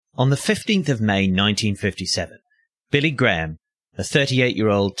On the 15th of May 1957, Billy Graham, a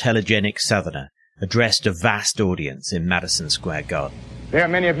 38-year-old telegenic Southerner, addressed a vast audience in Madison Square Garden. There are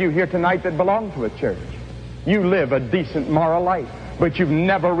many of you here tonight that belong to a church. You live a decent moral life, but you've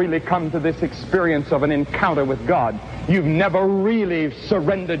never really come to this experience of an encounter with God. You've never really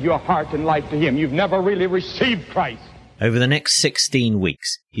surrendered your heart and life to Him. You've never really received Christ. Over the next 16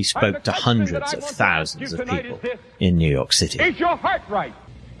 weeks, he spoke to hundreds of thousands of people in New York City. Is your heart right?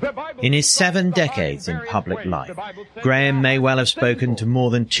 In his 7 decades in public life, Graham may well have spoken to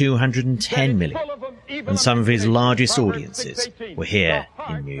more than 210 million, and some of his largest audiences were here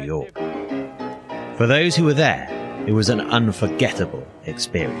in New York. For those who were there, it was an unforgettable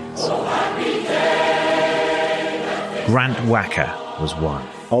experience. Grant Wacker was one.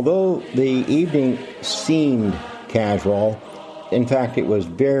 Although the evening seemed casual, in fact, it was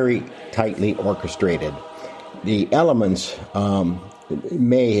very tightly orchestrated. The elements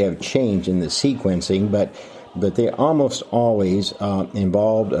may have changed in the sequencing, but they almost always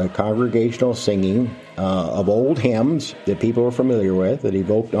involved congregational singing of old hymns that people were familiar with, that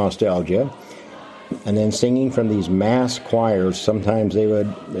evoked nostalgia, and then singing from these mass choirs. Sometimes they would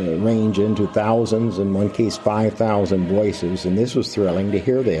range into thousands, in one case 5,000 voices, and this was thrilling to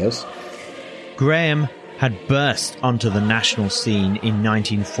hear this. Graham had burst onto the national scene in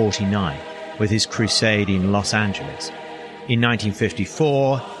 1949 with his crusade in Los Angeles. In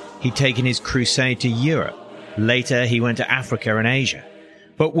 1954, he'd taken his crusade to Europe. Later, he went to Africa and Asia.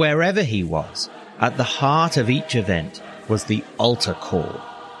 But wherever he was, at the heart of each event was the altar call,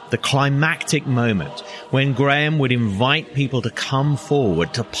 the climactic moment when Graham would invite people to come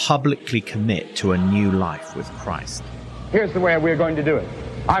forward to publicly commit to a new life with Christ. Here's the way we're going to do it.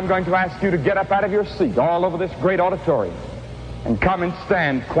 I'm going to ask you to get up out of your seat all over this great auditorium and come and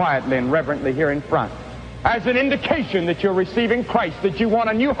stand quietly and reverently here in front as an indication that you're receiving Christ, that you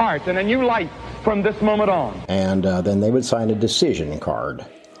want a new heart and a new life from this moment on. And then they would sign a decision card.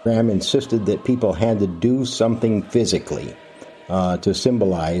 Graham insisted that people had to do something physically to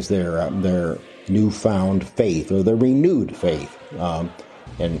symbolize their newfound faith or their renewed faith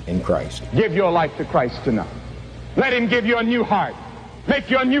in Christ. Give your life to Christ tonight. Let Him give you a new heart,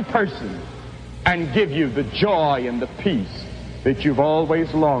 make you a new person, and give you the joy and the peace that you've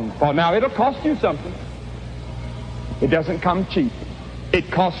always longed for. Now, it'll cost you something. It doesn't come cheap. It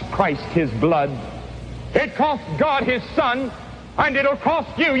costs Christ His blood. It costs God His Son, and it'll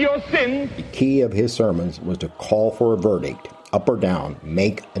cost you your sins. The key of his sermons was to call for a verdict, up or down,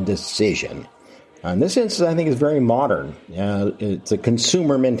 make a decision. And this instance, I think, is very modern. It's a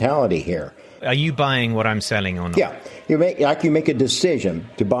consumer mentality here. Are you buying what I'm selling or not? Yeah. You make a decision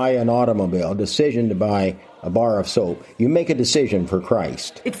to buy an automobile, a decision to buy a bar of soap. You make a decision for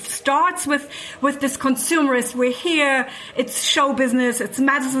Christ. It starts with this consumerist. We're here. It's show business. It's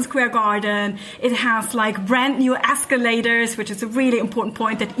Madison Square Garden. It has like brand new escalators, which is a really important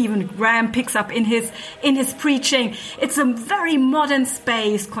point that even Graham picks up in his preaching. It's a very modern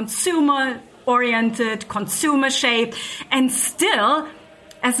space, consumer-oriented, consumer-shaped, and still,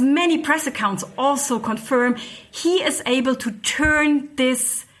 as many press accounts also confirm, he is able to turn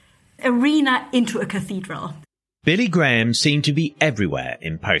this arena into a cathedral. Billy Graham seemed to be everywhere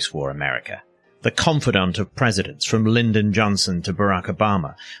in post-war America. The confidant of presidents from Lyndon Johnson to Barack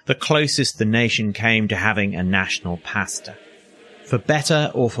Obama, the closest the nation came to having a national pastor. For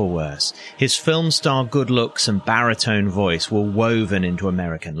better or for worse, his film star good looks and baritone voice were woven into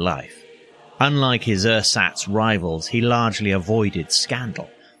American life. Unlike his ersatz rivals, he largely avoided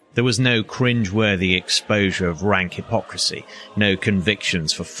scandal. There was no cringe-worthy exposure of rank hypocrisy, no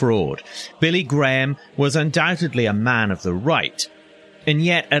convictions for fraud. Billy Graham was undoubtedly a man of the right, and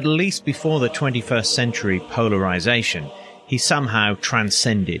yet, at least before the 21st century polarization, he somehow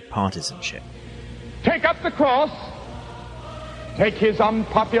transcended partisanship. Take up the cross, take His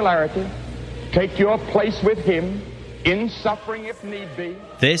unpopularity, take your place with Him, in suffering if need be.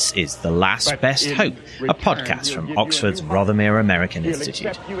 This is The Last Best Hope, a podcast from Oxford's Rothermere American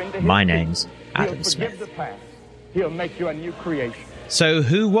Institute. My name's Adam Smith. He'll make you a new creation. So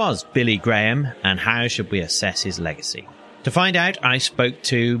who was Billy Graham, and how should we assess his legacy? To find out, I spoke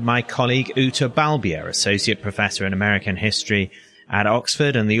to my colleague Uta Balbier, Associate Professor in American History at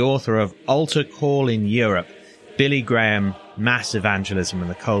Oxford and the author of Altar Call in Europe, Billy Graham, Mass Evangelism in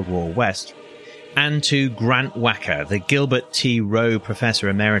the Cold War West, and to Grant Wacker, the Gilbert T. Rowe Professor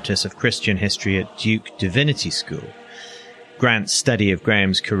Emeritus of Christian History at Duke Divinity School. Grant's study of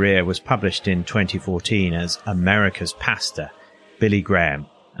Graham's career was published in 2014 as America's Pastor, Billy Graham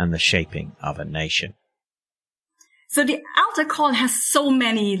and the Shaping of a Nation. So the altar call has so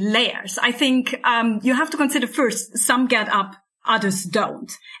many layers. I think you have to consider first, some get up others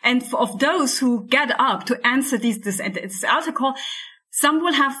don't. And of those who get up to answer this altar call, some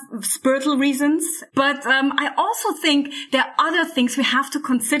will have spiritual reasons, but I also think there are other things we have to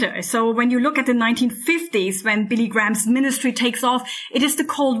consider. So when you look at the 1950s, when Billy Graham's ministry takes off, it is the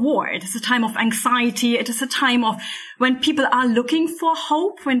Cold War. It is a time of anxiety. It is a time of when people are looking for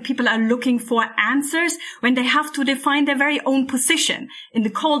hope, when people are looking for answers, when they have to define their very own position in the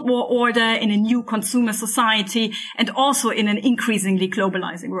Cold War order, in a new consumer society, and also in an increasingly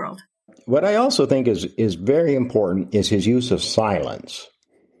globalizing world. What I also think is very important is his use of silence.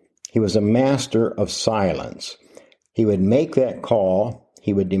 He was a master of silence. He would make that call.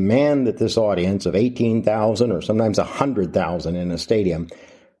 He would demand that this audience of 18,000 or sometimes 100,000 in a stadium,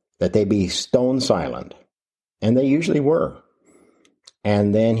 that they be stone silent. And they usually were.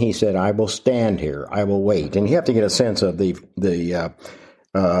 And then he said, I will stand here. I will wait. And you have to get a sense of the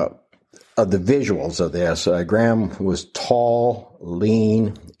visuals of this. Graham was tall,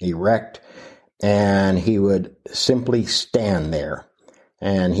 lean, erect, and he would simply stand there.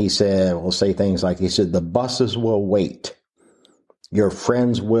 And he said, we'll say things like, he said, the buses will wait. Your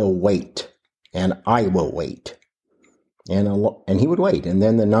friends will wait. And I will wait. And he would wait. And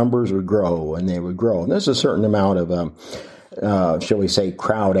then the numbers would grow and they would grow. And there's a certain amount of, shall we say,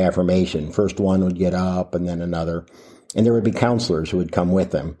 crowd affirmation. First one would get up and then another. And there would be counselors who would come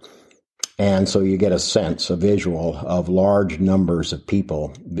with them. And so you get a sense, a visual of large numbers of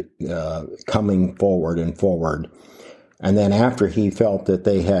people coming forward and forward. And then after he felt that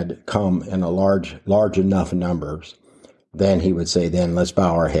they had come in a large enough numbers, then he would say, then let's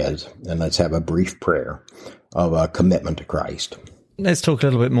bow our heads and let's have a brief prayer of a commitment to Christ. Let's talk a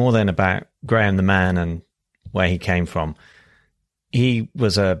little bit more then about Graham the man and where he came from. He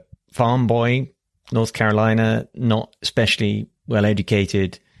was a farm boy, North Carolina, not especially well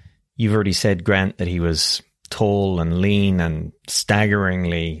educated. You've already said, Grant, that he was tall and lean and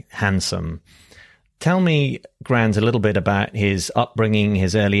staggeringly handsome. Tell me, Grant, a little bit about his upbringing,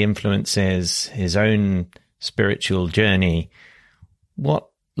 his early influences, his own spiritual journey. What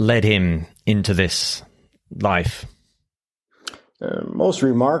led him into this life? The most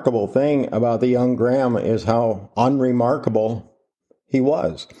remarkable thing about the young Graham is how unremarkable he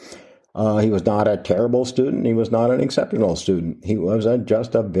was. He was not a terrible student. He was not an exceptional student. He was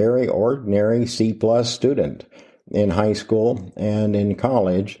just a very ordinary C+ student in high school and in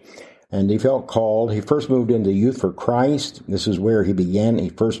college. And he felt called. He first moved into Youth for Christ. This is where he began. He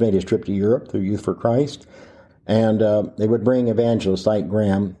first made his trip to Europe through Youth for Christ. And they would bring evangelists like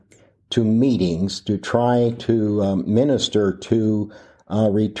Graham to meetings to try to minister to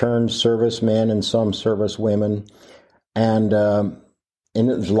returned servicemen and some servicewomen. And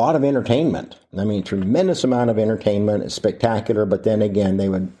there's a lot of entertainment. I mean, tremendous amount of entertainment. It's spectacular. But then again, they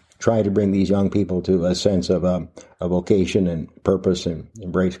would try to bring these young people to a sense of a vocation and purpose and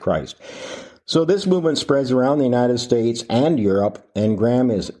embrace Christ. So this movement spreads around the United States and Europe, and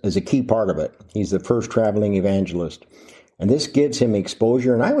Graham is a key part of it. He's the first traveling evangelist. And this gives him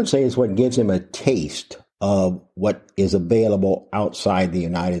exposure, and I would say is what gives him a taste of what is available outside the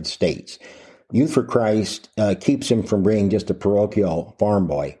United States. Youth for Christ keeps him from being just a parochial farm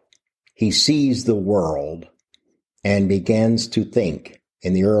boy. He sees the world and begins to think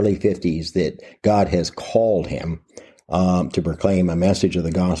in the early 50s that God has called him to proclaim a message of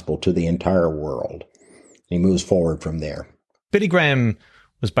the gospel to the entire world. He moves forward from there. Billy Graham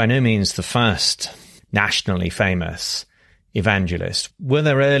was by no means the first nationally famous evangelist. Were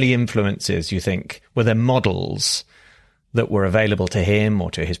there early influences, you think? Were there models that were available to him or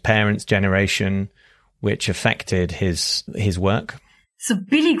to his parents' generation which affected his work? So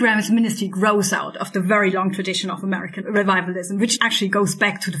Billy Graham's ministry grows out of the very long tradition of American revivalism, which actually goes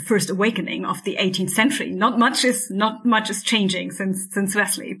back to the first awakening of the 18th century. Not much is changing since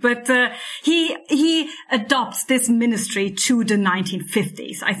Wesley, but he adopts this ministry to the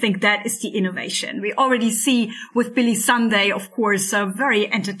 1950s. I think that is the innovation. We already see with Billy Sunday, of course, a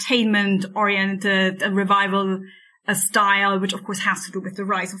very entertainment-oriented revival a style, which of course has to do with the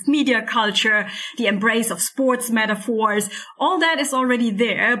rise of media culture, the embrace of sports metaphors. All that is already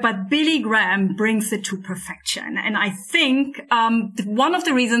there, but Billy Graham brings it to perfection. And I think one of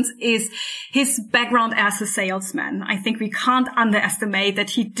the reasons is his background as a salesman. I think we can't underestimate that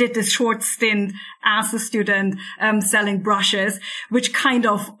he did this short stint as a student selling brushes, which kind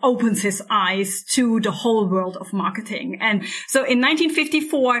of opens his eyes to the whole world of marketing. And so in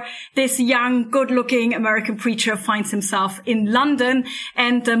 1954, this young, good-looking American preacher finds himself in London.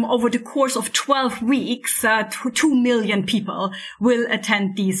 And over the course of 12 weeks, 2 million people will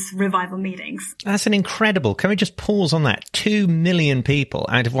attend these revival meetings. That's an incredible. Can we just pause on that? 2 million people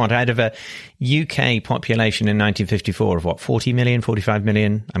out of what? Out of a UK population in 1954 of what? 40 million, 45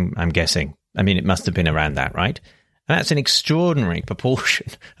 million? I'm guessing. I mean, it must have been around that, right? And that's an extraordinary proportion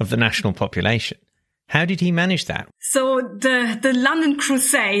of the national population. How did he manage that? So the London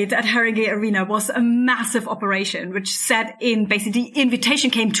Crusade at Harrogate Arena was a massive operation, which set in basically the invitation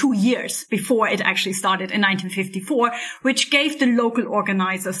came 2 years before it actually started in 1954, which gave the local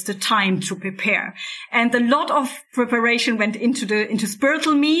organizers the time to prepare. And a lot of preparation went into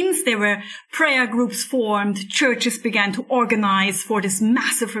spiritual means. There were prayer groups formed. Churches began to organize for this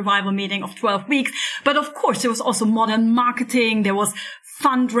massive revival meeting of 12 weeks. But of course, there was also modern marketing. There was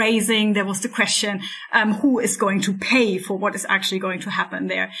fundraising. There was the question, who is going to pay for what is actually going to happen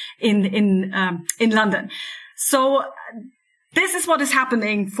there in London. So this is what is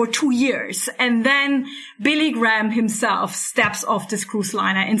happening for 2 years. And then Billy Graham himself steps off this cruise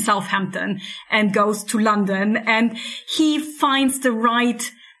liner in Southampton and goes to London, and he finds the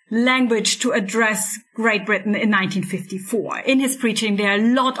right language to address Great Britain in 1954. In his preaching, there are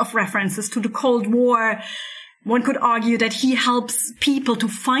a lot of references to the Cold War. One could argue that he helps people to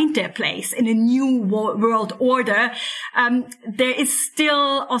find their place in a new world order. There is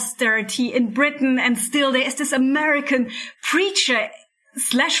still austerity in Britain, and still there is this American preacher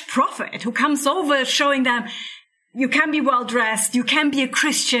 / prophet who comes over showing them you can be well dressed, you can be a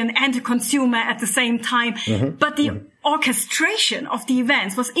Christian and a consumer at the same time. Mm-hmm. But the orchestration of the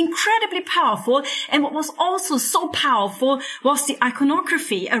events was incredibly powerful. And what was also so powerful was the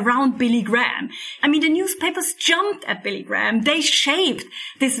iconography around Billy Graham. I mean, the newspapers jumped at Billy Graham. They shaped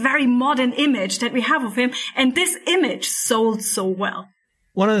this very modern image that we have of him. And this image sold so well.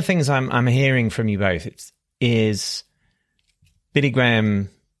 One of the things I'm hearing from you both is Billy Graham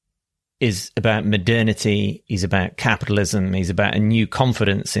is about modernity. He's about capitalism. He's about a new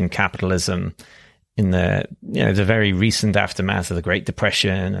confidence in capitalism in the very recent aftermath of the Great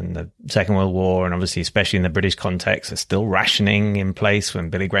Depression and the Second World War, and obviously, especially in the British context, there's still rationing in place when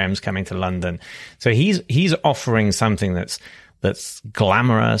Billy Graham's coming to London. So he's offering something that's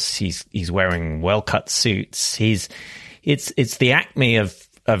glamorous. He's wearing well-cut suits. It's the acme of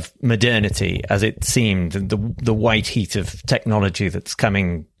modernity, as it seemed, the white heat of technology that's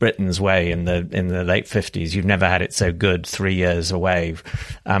coming Britain's way in the late 50s. You've never had it so good 3 years away.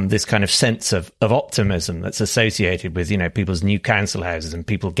 This kind of sense of optimism that's associated with, people's new council houses and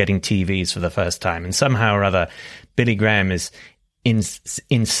people getting TVs for the first time. And somehow or other, Billy Graham is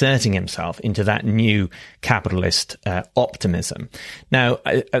inserting himself into that new capitalist optimism. Now,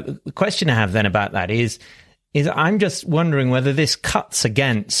 the question I have then about that is I'm just wondering whether this cuts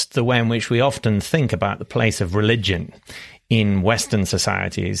against the way in which we often think about the place of religion in Western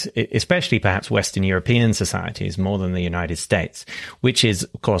societies, especially perhaps Western European societies more than the United States, which is,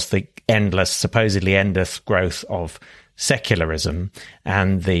 of course, the supposedly endless growth of secularism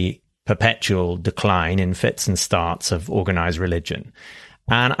and the perpetual decline in fits and starts of organized religion.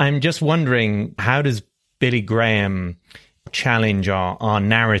 And I'm just wondering, how does Billy Graham challenge our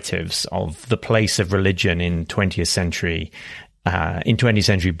narratives of the place of religion in 20th century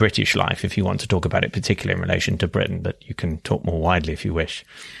British life, if you want to talk about it particularly in relation to Britain, but you can talk more widely if you wish.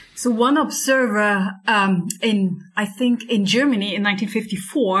 So one observer in Germany in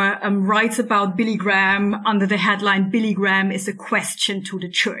 1954 writes about Billy Graham under the headline, "Billy Graham is a question to the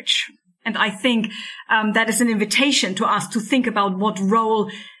church." And I think that is an invitation to us to think about what role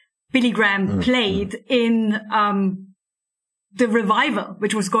Billy Graham played in the revival,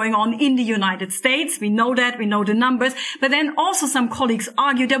 which was going on in the United States. We know that, we know the numbers, but then also some colleagues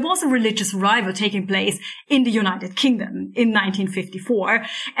argue there was a religious revival taking place in the United Kingdom in 1954.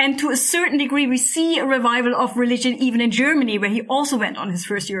 And to a certain degree, we see a revival of religion even in Germany, where he also went on his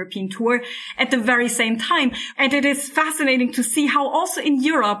first European tour at the very same time. And it is fascinating to see how also in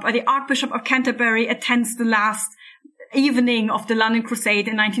Europe, the Archbishop of Canterbury attends the last evening of the London Crusade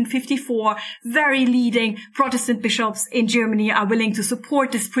in 1954. Very leading Protestant bishops in Germany are willing to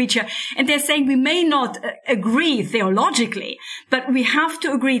support this preacher. And they're saying we may not agree theologically, but we have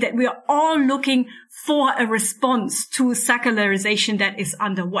to agree that we are all looking for a response to secularization that is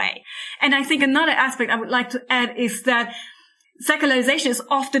underway. And I think another aspect I would like to add is that secularization is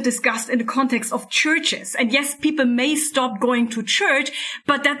often discussed in the context of churches. And yes, people may stop going to church,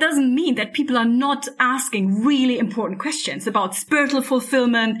 but that doesn't mean that people are not asking really important questions about spiritual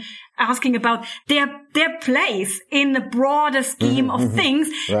fulfillment, asking about their place in the broader scheme of things.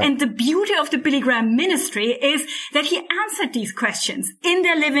 Right. And the beauty of the Billy Graham ministry is that he answered these questions in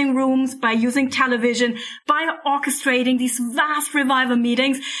their living rooms by using television, by orchestrating these vast revival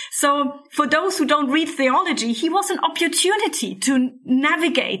meetings. So for those who don't read theology, he was an opportunity to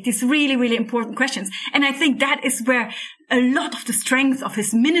navigate these really, really important questions. And I think that is where a lot of the strength of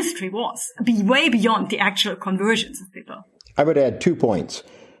his ministry was, way beyond the actual conversions of people. I would add 2 points.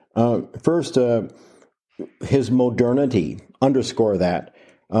 First, his modernity, underscore that.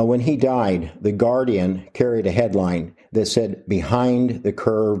 When he died, The Guardian carried a headline that said, "Behind the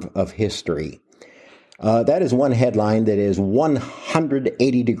Curve of History." That is one headline that is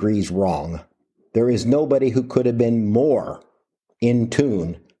 180 degrees wrong. There is nobody who could have been more in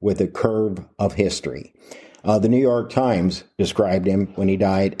tune with the curve of history. The New York Times described him when he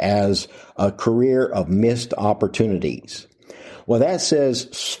died as a career of missed opportunities. Well, that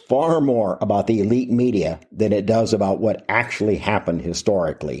says far more about the elite media than it does about what actually happened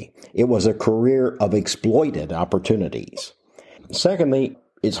historically. It was a career of exploited opportunities. Secondly,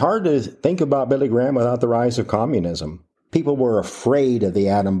 it's hard to think about Billy Graham without the rise of communism. People were afraid of the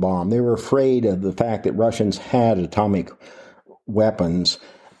atom bomb. They were afraid of the fact that Russians had atomic weapons.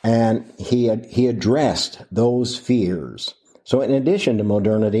 And he addressed those fears. So in addition to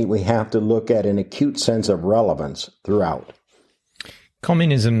modernity, we have to look at an acute sense of relevance throughout.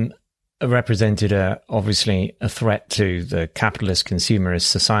 Communism represented obviously a threat to the capitalist consumerist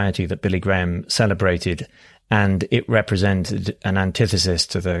society that Billy Graham celebrated, and it represented an antithesis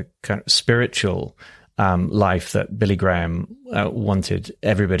to the kind of spiritual life that Billy Graham wanted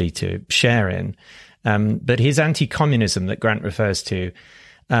everybody to share in. But his anti-communism that Grant refers to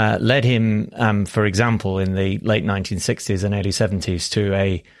led him, for example, in the late 1960s and early 70s to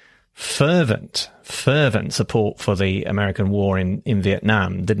a fervent support for the American war in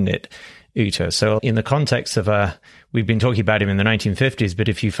Vietnam, didn't it, Uta? So in the context of we've been talking about him in the 1950s, but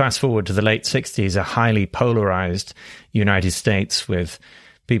if you fast forward to the late 60s, a highly polarized United States with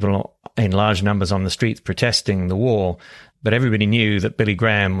people in large numbers on the streets protesting the war, but everybody knew that Billy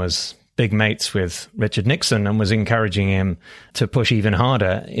Graham was big mates with Richard Nixon and was encouraging him to push even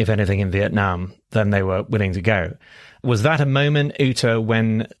harder, if anything, in Vietnam than they were willing to go. Was that a moment, Uta,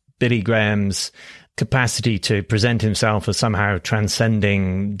 when Billy Graham's capacity to present himself as somehow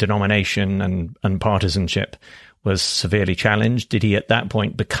transcending denomination and partisanship was severely challenged? Did he at that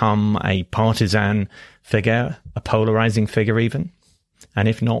point become a partisan figure, a polarizing figure even? And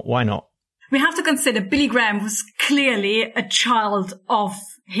if not, why not? We have to consider Billy Graham was clearly a child of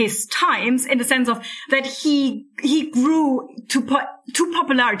his times, in the sense of that he grew to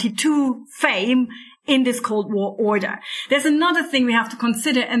popularity, to fame in this Cold War order. There's another thing we have to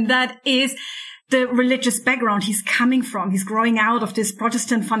consider, and that is the religious background he's coming from. He's growing out of this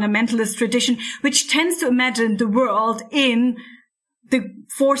Protestant fundamentalist tradition, which tends to imagine the world in the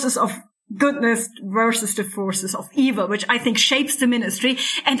forces of goodness versus the forces of evil, which I think shapes the ministry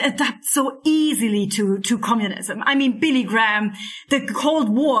and adapts so easily to communism. I mean, Billy Graham, the Cold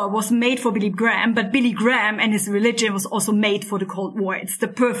War was made for Billy Graham, but Billy Graham and his religion was also made for the Cold War. It's the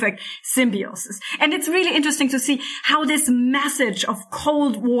perfect symbiosis. And it's really interesting to see how this message of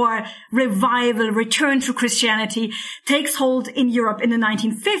Cold War revival, return to Christianity takes hold in Europe in the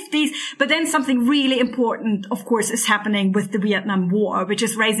 1950s. But then something really important, of course, is happening with the Vietnam War, which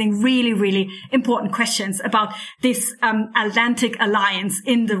is raising really important questions about this Atlantic alliance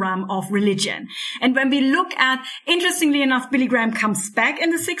in the realm of religion. And when we look at, interestingly enough, Billy Graham comes back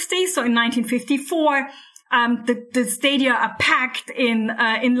in the 60s. So in 1954, the stadia are packed in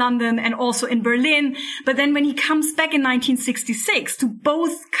London and also in Berlin. But then when he comes back in 1966 to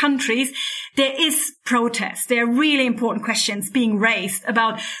both countries, there is protest. There are really important questions being raised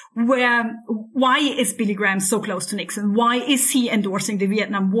about why is Billy Graham so close to Nixon? Why is he endorsing the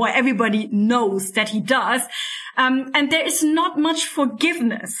Vietnam War? Everybody knows that he does. And there is not much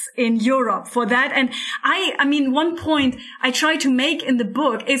forgiveness in Europe for that. And I mean, one point I try to make in the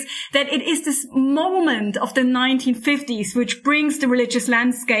book is that it is this moment of the 1950s which brings the religious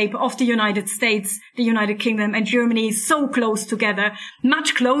landscape of the United States, the United Kingdom and Germany so close together,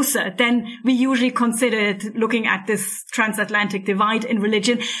 much closer than we usually consider it looking at this transatlantic divide in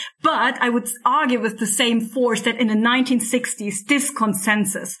religion. But I would argue with the same force that in the 1960s, this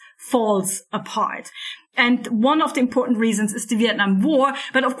consensus falls apart. And one of the important reasons is the Vietnam War.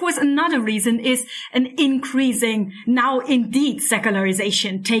 But of course, another reason is an increasing, now indeed,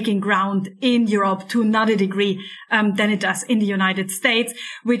 secularization taking ground in Europe to another degree than it does in the United States,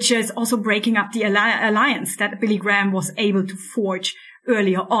 which is also breaking up the alliance that Billy Graham was able to forge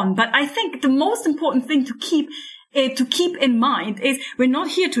earlier on. But I think the most important thing to keep to keep in mind is we're not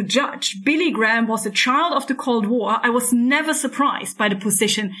here to judge. Billy Graham was a child of the Cold War. I was never surprised by the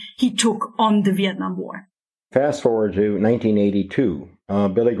position he took on the Vietnam War. Fast forward to 1982.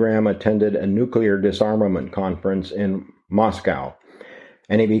 Billy Graham attended a nuclear disarmament conference in Moscow,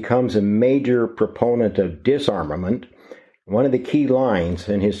 and he becomes a major proponent of disarmament. One of the key lines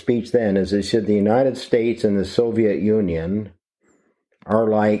in his speech then is he said, "The United States and the Soviet Union are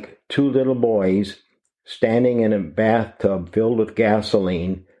like two little boys standing in a bathtub filled with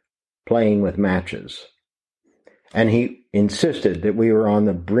gasoline, playing with matches." And he insisted that we were on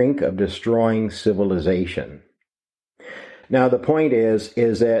the brink of destroying civilization. Now, the point is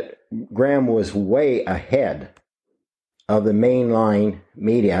that Graham was way ahead of the mainline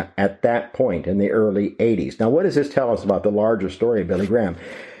media at that point in the early 80s. Now, what does this tell us about the larger story of Billy Graham?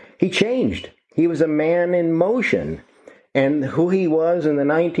 He changed. He was a man in motion. And who he was in the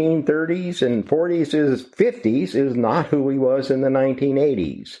 1930s and 40s and 50s is not who he was in the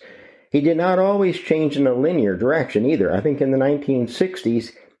 1980s. He did not always change in a linear direction either. I think in the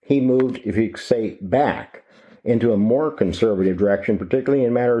 1960s, he moved, if you could say, back into a more conservative direction, particularly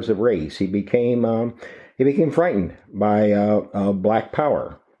in matters of race. He became frightened by black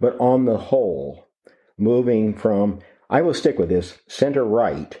power. But on the whole, moving from, I will stick with this,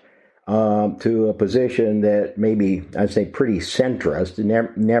 center-right, to a position that maybe, I'd say, pretty centrist,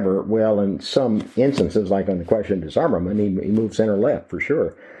 never, well, in some instances, like on the question of disarmament, he moved center-left for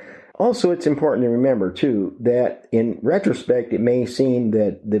sure. Also, it's important to remember, too, that in retrospect, it may seem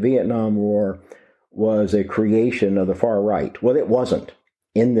that the Vietnam War was a creation of the far right. Well, it wasn't.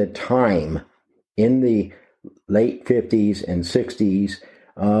 In the time, in the late 50s and 60s,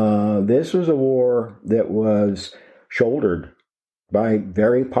 this was a war that was shouldered by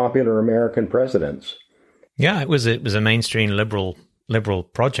very popular American presidents. Yeah, it was a mainstream liberal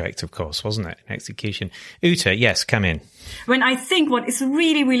project, of course, wasn't it? In execution. Ute, yes, come in. When I think what is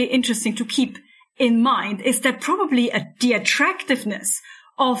really, really interesting to keep in mind is that probably the attractiveness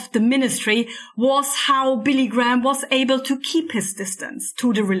of the ministry was how Billy Graham was able to keep his distance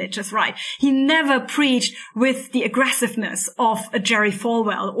to the religious right. He never preached with the aggressiveness of a Jerry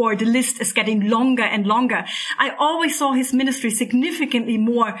Falwell, or the list is getting longer and longer. I always saw his ministry significantly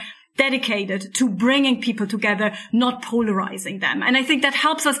more dedicated to bringing people together, not polarizing them. And I think that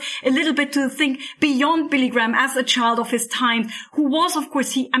helps us a little bit to think beyond Billy Graham as a child of his time, who was, of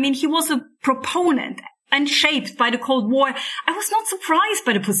course, he was a proponent and shaped by the Cold War. I was not surprised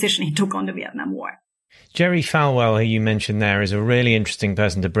by the position he took on the Vietnam War. Jerry Falwell, who you mentioned there, is a really interesting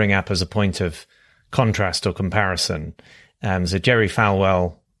person to bring up as a point of contrast or comparison. So Jerry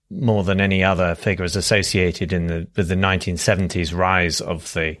Falwell, more than any other figure, is associated with the 1970s rise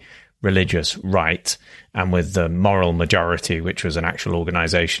of the religious right and with the Moral Majority, which was an actual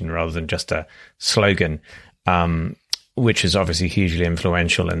organization rather than just a slogan, which is obviously hugely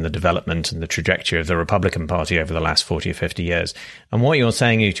influential in the development and the trajectory of the Republican Party over the last 40 or 50 years. And what you're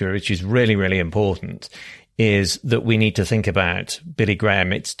saying, Ute, which is really, really important, is that we need to think about Billy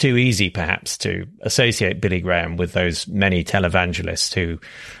Graham. It's too easy, perhaps, to associate Billy Graham with those many televangelists who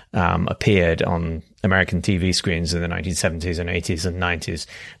appeared on American TV screens in the 1970s and 80s and 90s.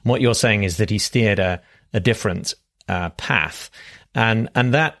 And what you're saying is that he steered a different path. And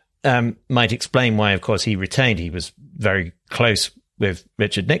that might explain why, of course, he retained. He was very close with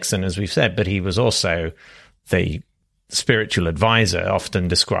Richard Nixon, as we've said, but he was also the spiritual advisor, often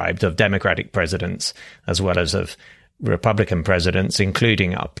described, of Democratic presidents as well as of Republican presidents,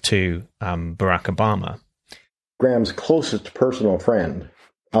 including up to Barack Obama. Graham's closest personal friend,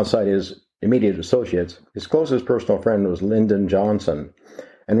 outside his immediate associates, his closest personal friend was Lyndon Johnson.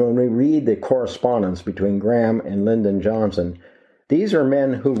 And when we read the correspondence between Graham and Lyndon Johnson, these are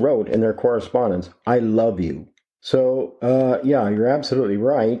men who wrote in their correspondence, "I love you." So, yeah, you're absolutely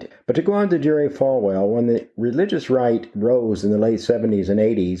right. But to go on to Jerry Falwell, when the religious right rose in the late 70s and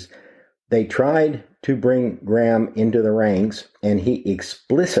 80s, they tried to bring Graham into the ranks, and he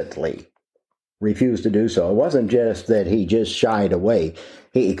explicitly refused to do so. It wasn't just that he just shied away.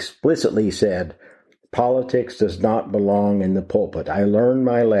 He explicitly said, politics does not belong in the pulpit. I learned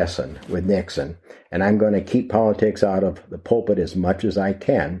my lesson with Nixon, and I'm going to keep politics out of the pulpit as much as I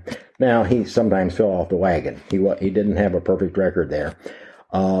can. Now, he sometimes fell off the wagon. He didn't have a perfect record there.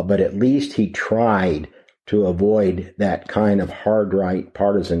 But at least he tried to avoid that kind of hard right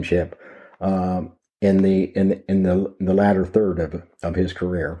partisanship in the latter third of his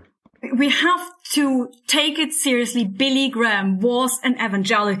career. We have to take it seriously, Billy Graham was an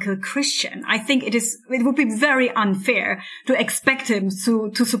evangelical Christian. I think it would be very unfair to expect him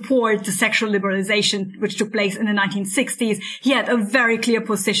to support the sexual liberalization which took place in the 1960s. He had a very clear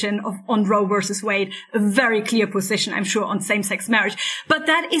position on Roe versus Wade, a very clear position, I'm sure, on same-sex marriage. But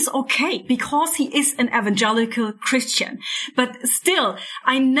that is okay because he is an evangelical Christian. But still,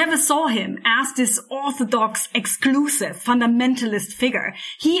 I never saw him as this orthodox, exclusive, fundamentalist figure.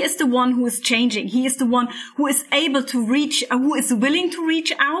 He is the one who is changing. He is the one who is able to reach, who is willing to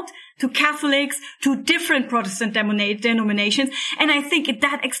reach out to Catholics, to different Protestant denominations. And I think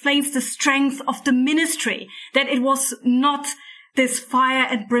that explains the strength of the ministry, that it was not this fire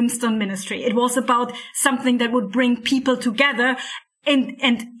and brimstone ministry. It was about something that would bring people together and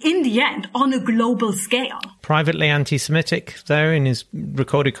in the end, on a global scale. Privately anti-Semitic, though, in his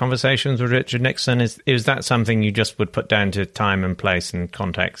recorded conversations with Richard Nixon, is that something you just would put down to time and place and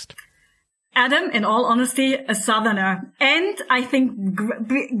context? Adam, in all honesty, a Southerner. And I think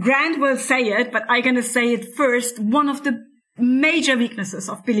Grant will say it, but I'm going to say it first. One of the major weaknesses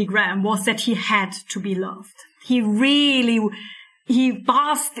of Billy Graham was that he had to be loved. He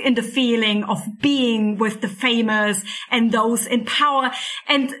basked in the feeling of being with the famous and those in power,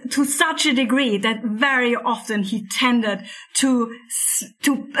 and to such a degree that very often he tended to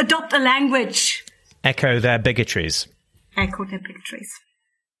adopt a language. Echo their bigotries.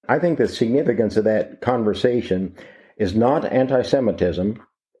 I think the significance of that conversation is not anti-Semitism,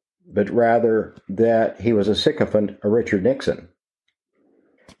 but rather that he was a sycophant of Richard Nixon.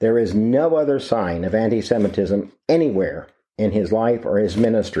 There is no other sign of anti-Semitism anywhere in his life or his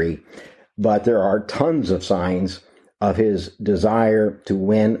ministry, but there are tons of signs of his desire to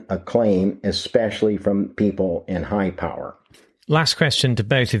win acclaim, especially from people in high power. Last question to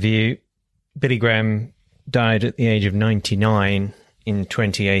both of you. Billy Graham died at the age of 99 in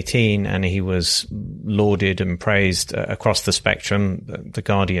 2018, and he was lauded and praised across the spectrum, The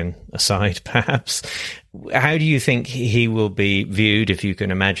Guardian aside, perhaps. How do you think he will be viewed, if you can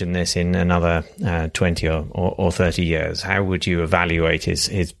imagine this, in another 20 or 30 years? How would you evaluate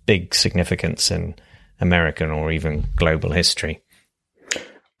his big significance in American or even global history?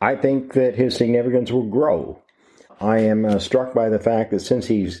 I think that his significance will grow. I am struck by the fact that since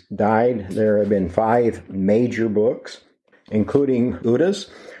he's died, there have been 5 major books, including Uda's,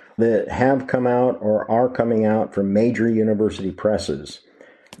 that have come out or are coming out from major university presses.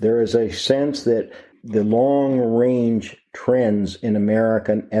 There is a sense that the long-range trends in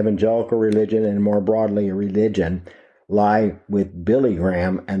American evangelical religion and more broadly religion lie with Billy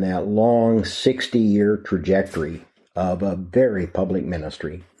Graham and that long 60-year trajectory of a very public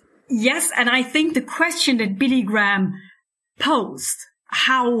ministry. Yes, and I think the question that Billy Graham posed,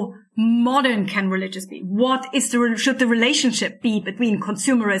 how modern can religion be? Should the relationship be between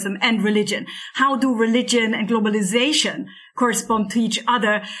consumerism and religion? How do religion and globalization correspond to each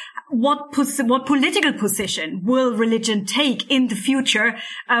other? What political position will religion take in the future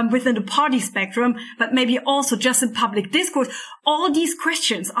within the party spectrum, but maybe also just in public discourse? All these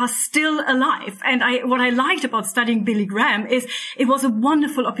questions are still alive. And what I liked about studying Billy Graham is it was a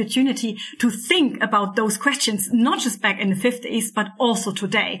wonderful opportunity to think about those questions, not just back in the 50s, but also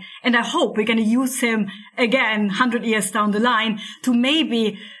today. And I hope we're going to use him again 100 years down the line to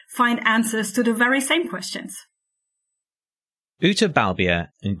maybe find answers to the very same questions. Ute Balbier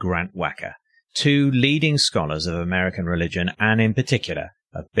and Grant Wacker, 2 leading scholars of American religion and in particular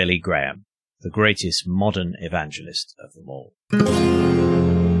of Billy Graham, the greatest modern evangelist of them all.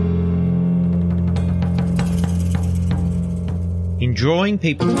 In drawing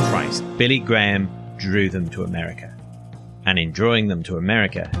people to Christ, Billy Graham drew them to America. And in drawing them to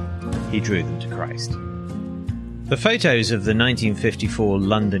America, he drew them to Christ. The photos of the 1954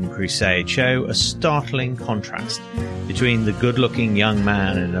 London Crusade show a startling contrast between the good-looking young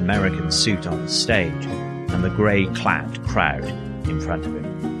man in an American suit on the stage and the grey-clad crowd in front of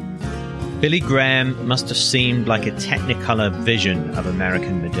him. Billy Graham must have seemed like a technicolor vision of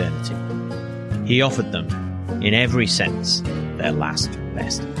American modernity. He offered them, in every sense, their last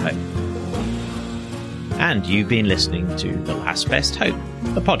best hope. And you've been listening to The Last Best Hope,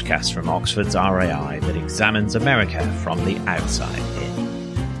 a podcast from Oxford's RAI that examines America from the outside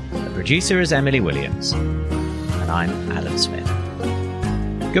in. The producer is Emily Williams, and I'm Alan Smith.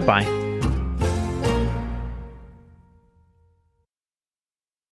 Goodbye.